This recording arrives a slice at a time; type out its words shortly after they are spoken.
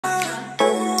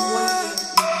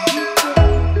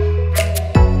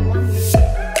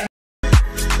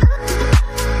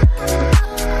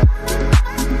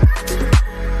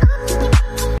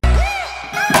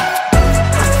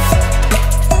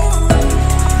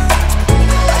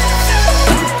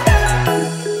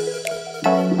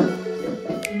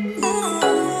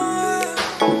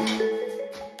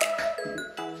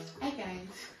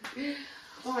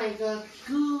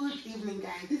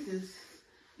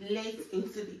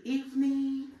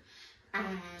evening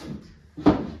and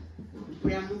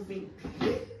we are moving.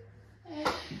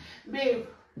 Babe,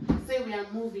 say we are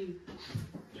moving.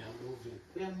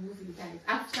 We are moving, guys.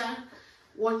 After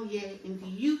 1 year in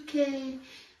the UK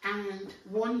and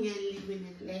 1 year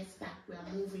living in Leicester, we are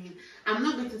moving. I'm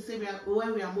not going to say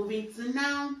where we are moving to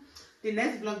now. The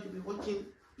next vlog you'll be watching,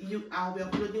 I'll be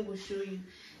uploading, will show you.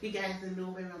 You guys don't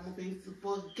know where we are moving to,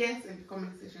 but guess in the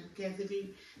comment section. Guess if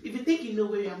you think you know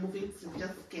where we are moving to,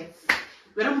 just guess.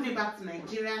 We're not moving back to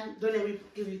Nigeria. Don't let me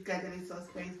give you guys any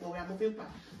suspense, but we are moving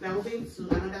back. We are moving to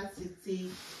another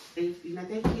city, the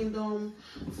United Kingdom,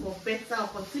 for better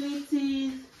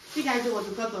opportunities. You guys know what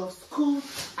we thought of school.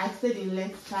 I stayed in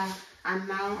Leicester and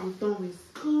now I'm done with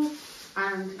school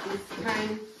and it's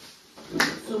time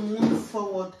to move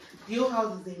forward. The whole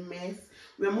house is a mess.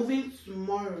 We're moving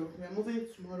tomorrow.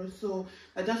 So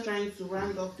we're just trying to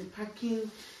round off the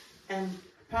packing and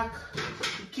pack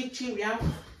the kitchen. We have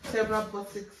several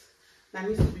boxes that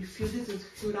needs to be filled. This is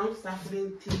filled. I want to start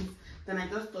filling things. Then I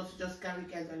just thought to just carry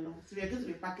guys along. So we are going to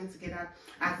be packing together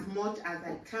as much as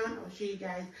I can. I'll show you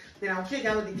guys. Then I'll show you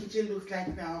guys what the kitchen looks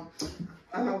like now.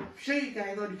 And I'll show you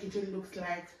guys what the kitchen looks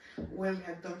like when we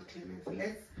are done cleaning. So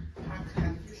let's pack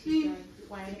and clean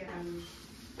while I'm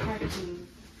packing.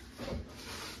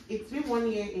 It's been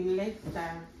 1 year in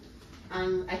Leicester,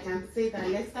 and I can say that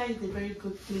Leicester is a very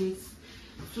good place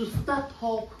to start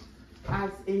up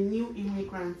as a new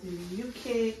immigrant in the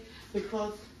UK,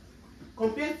 because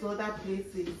compared to other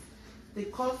places, the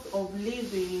cost of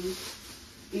living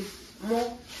is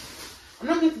more, I'm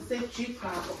not going to say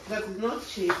cheaper because it's not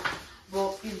cheap,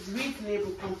 but it's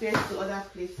reasonable compared to other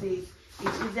places.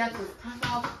 It's easier to start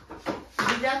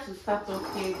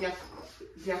up here.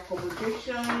 The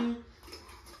accommodation,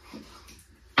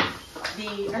 I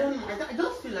don't know, I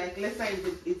just feel like Leicester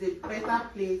is a better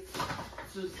place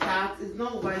to start. It's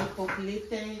not overly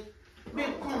populated.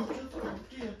 Babe, come, just come,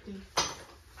 do your thing.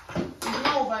 It's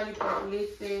not overly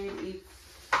populated. It's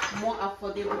more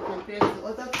affordable compared to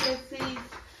other places.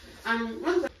 And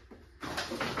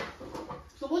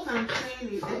so what I'm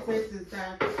saying in essence is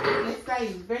that Leicester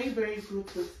is very, very good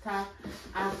to start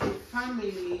as a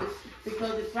family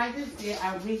because the prices there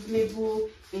are reasonable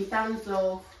in terms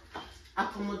of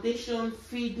accommodation,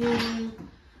 feeding,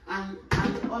 and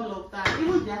all of that.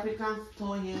 Even the African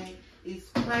store here is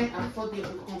quite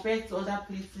affordable compared to other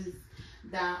places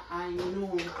that I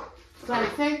know. So I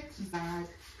said to that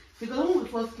because when we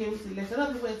first came to Leicester, a lot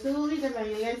of people said, "Oh, you guys are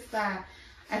in Leicester."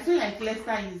 I feel like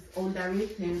Leicester is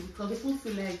underrated because people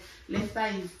feel like Leicester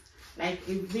is like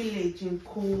a village in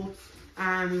cold,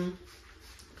 and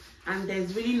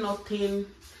there's really nothing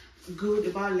good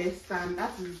about Leicester, and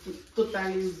that is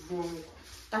totally wrong.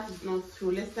 That is not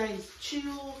true. Leicester is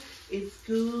chill, it's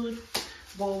good,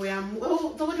 but we are.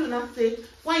 Oh, somebody will not say,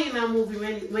 "Why are you not moving?"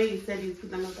 when you said it's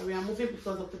good and not. We are moving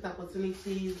because of better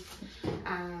opportunities,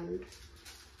 and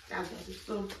that's it.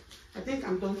 So I think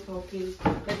I'm done talking.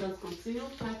 Let us continue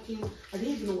packing. I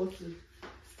didn't even know what to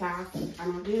start, and I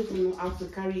didn't even know how to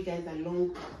carry you guys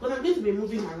along because I'm going to be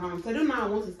moving around. So I don't know how I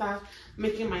want to start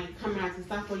making my camera to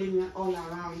start following me all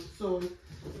around. So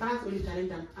that's the only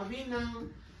challenge I'm having now.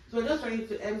 So we're just trying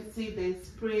to empty, then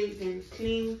spray, then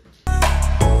clean.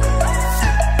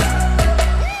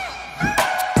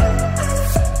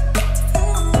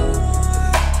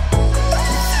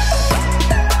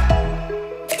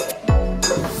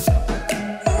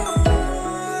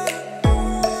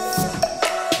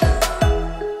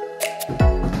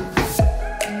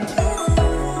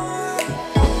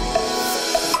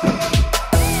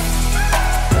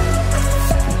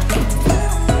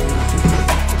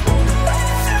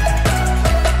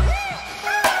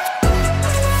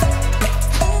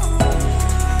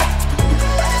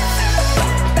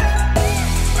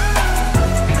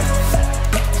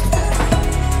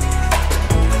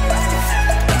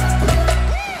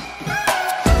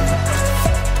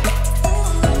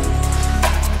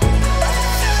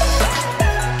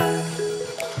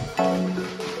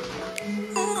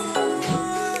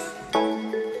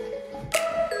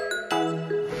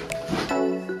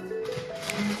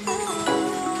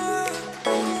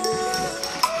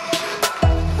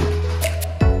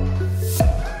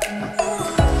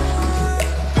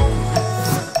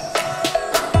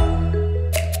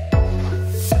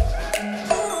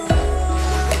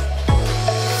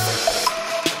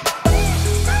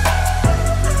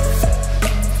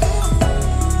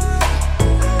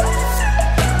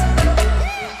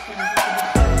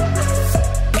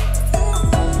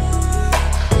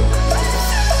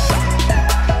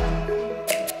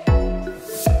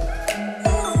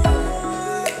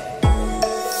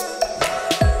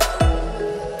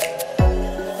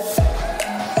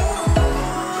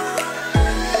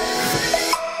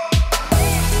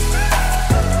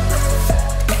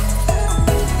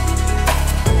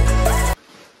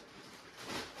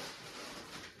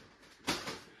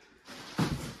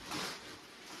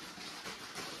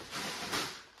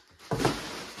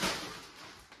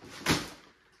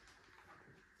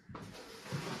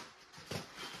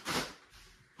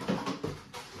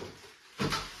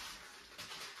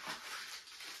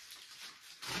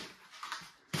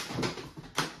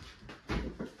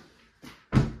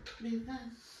 Babe,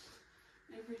 that's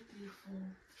everything for.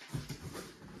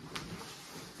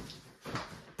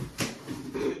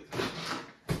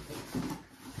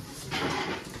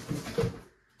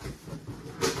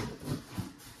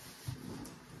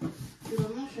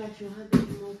 I'm not sure I should have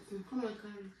any more food. Come on,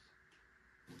 carry.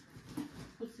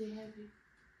 What's it heavy?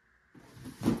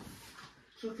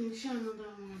 So can you share another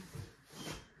one?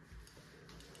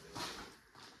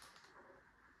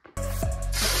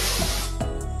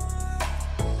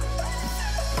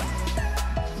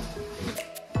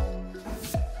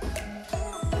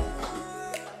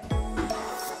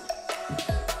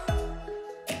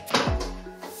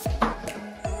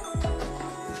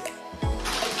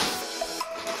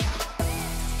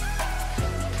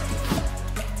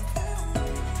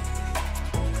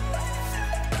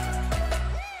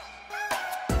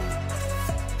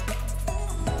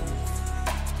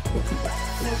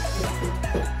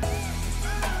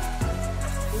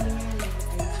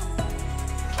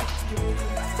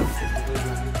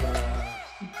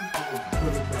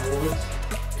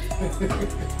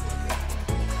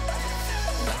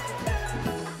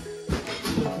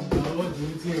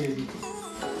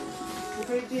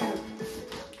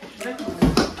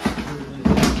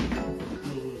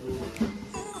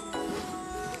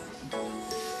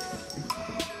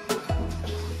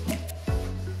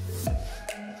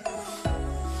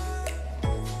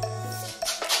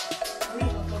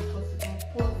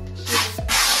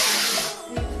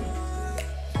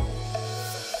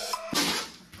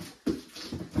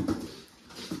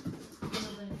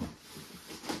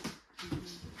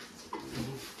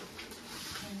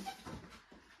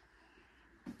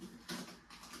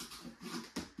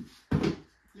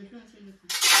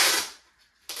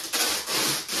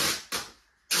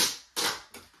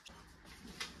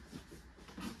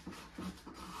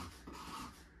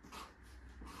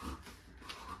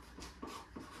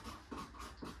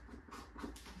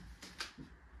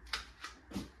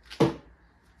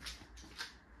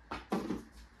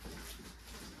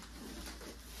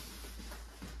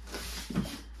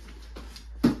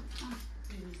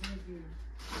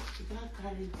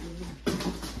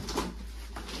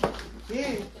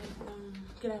 Yeah.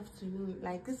 Good afternoon.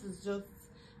 Like, this is just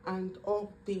an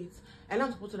update, and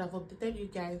I'm supposed to have updated you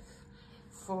guys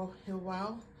for a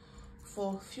while,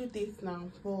 for a few days now.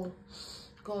 But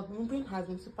God, moving has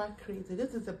been super crazy.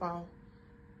 This is about,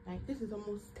 like, this is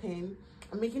almost 10.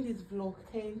 I'm making this vlog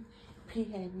 10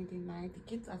 p.m. in the night. The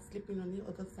kids are sleeping on the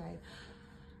other side.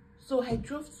 So I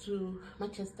drove to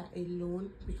Manchester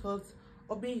alone because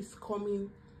Obi is coming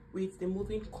with the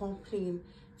moving company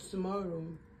tomorrow.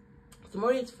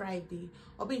 Tomorrow is Friday.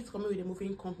 Obi is coming with the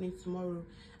moving company tomorrow,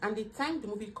 and the time the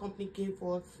moving company gave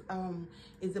us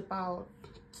is about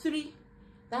 3.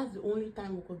 That's the only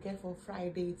time we could get for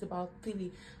Friday. It's about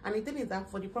 3. And the thing is that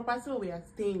for the property where we are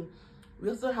staying, we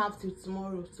also have till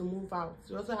tomorrow to move out.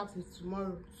 We also have till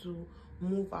tomorrow to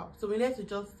move out. So we need to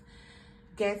just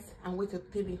get and wait till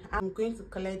 3. I'm going to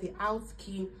collect the house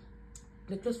key.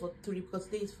 They close for 3 because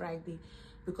today is Friday.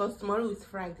 Because tomorrow is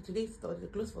Friday, today is Thursday.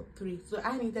 They close for 3. So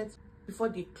I needed to, before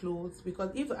they close, because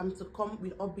if I'm to come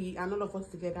with Obi and all of us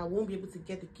together, I won't be able to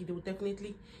get the key. They will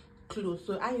definitely close.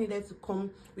 So I needed to come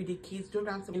with the kids.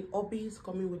 And Obi is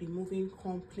coming with the moving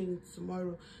company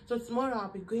tomorrow. So tomorrow I'll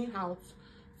be going out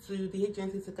to the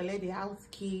agency to collect the house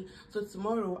key. So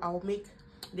tomorrow I'll make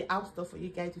the house stuff for you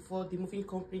guys before the moving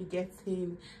company gets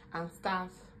in and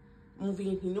starts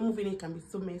moving. You know, moving in can be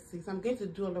so messy. So I'm going to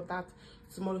do all of that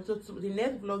tomorrow. So the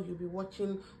next vlog you'll be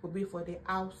watching will be for the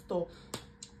house store.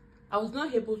 I was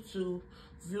not able to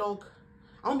vlog.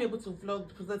 I won't be able to vlog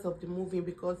the process of the moving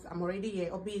because I'm already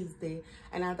here. Obi is there,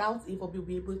 and I doubt if Obi will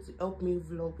be able to help me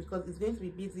vlog because it's going to be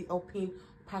busy helping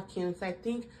packing. So I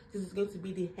think this is going to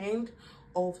be the end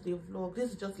of the vlog. This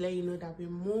is just to let you know that we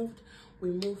moved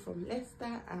from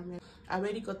Leicester, and I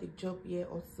already got a job here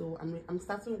also. I'm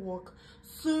starting work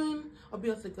soon. Obi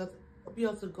also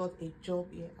got a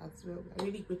job here as well. I'm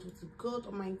really grateful to God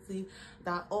Almighty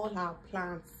that all our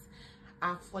plans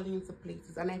are falling into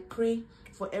places, and I pray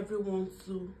for everyone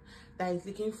too that is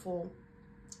looking for,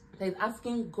 that is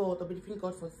asking God or believing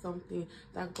God for something,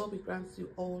 that God will grant you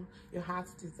all your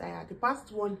heart's desire. The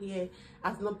past one here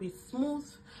has not been smooth,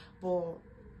 but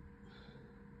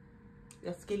we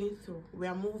are scaling through. We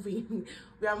are moving.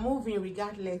 We are moving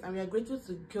regardless, and we are grateful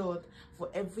to God for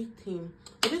everything.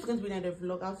 So this is going to be another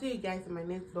vlog. I'll see you guys in my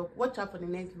next vlog. Watch out for the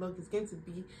next vlog. It's going to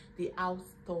be the house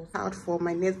tour. Out for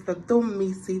my next vlog. Don't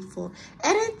miss it for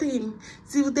anything.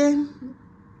 Till then,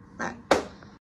 bye.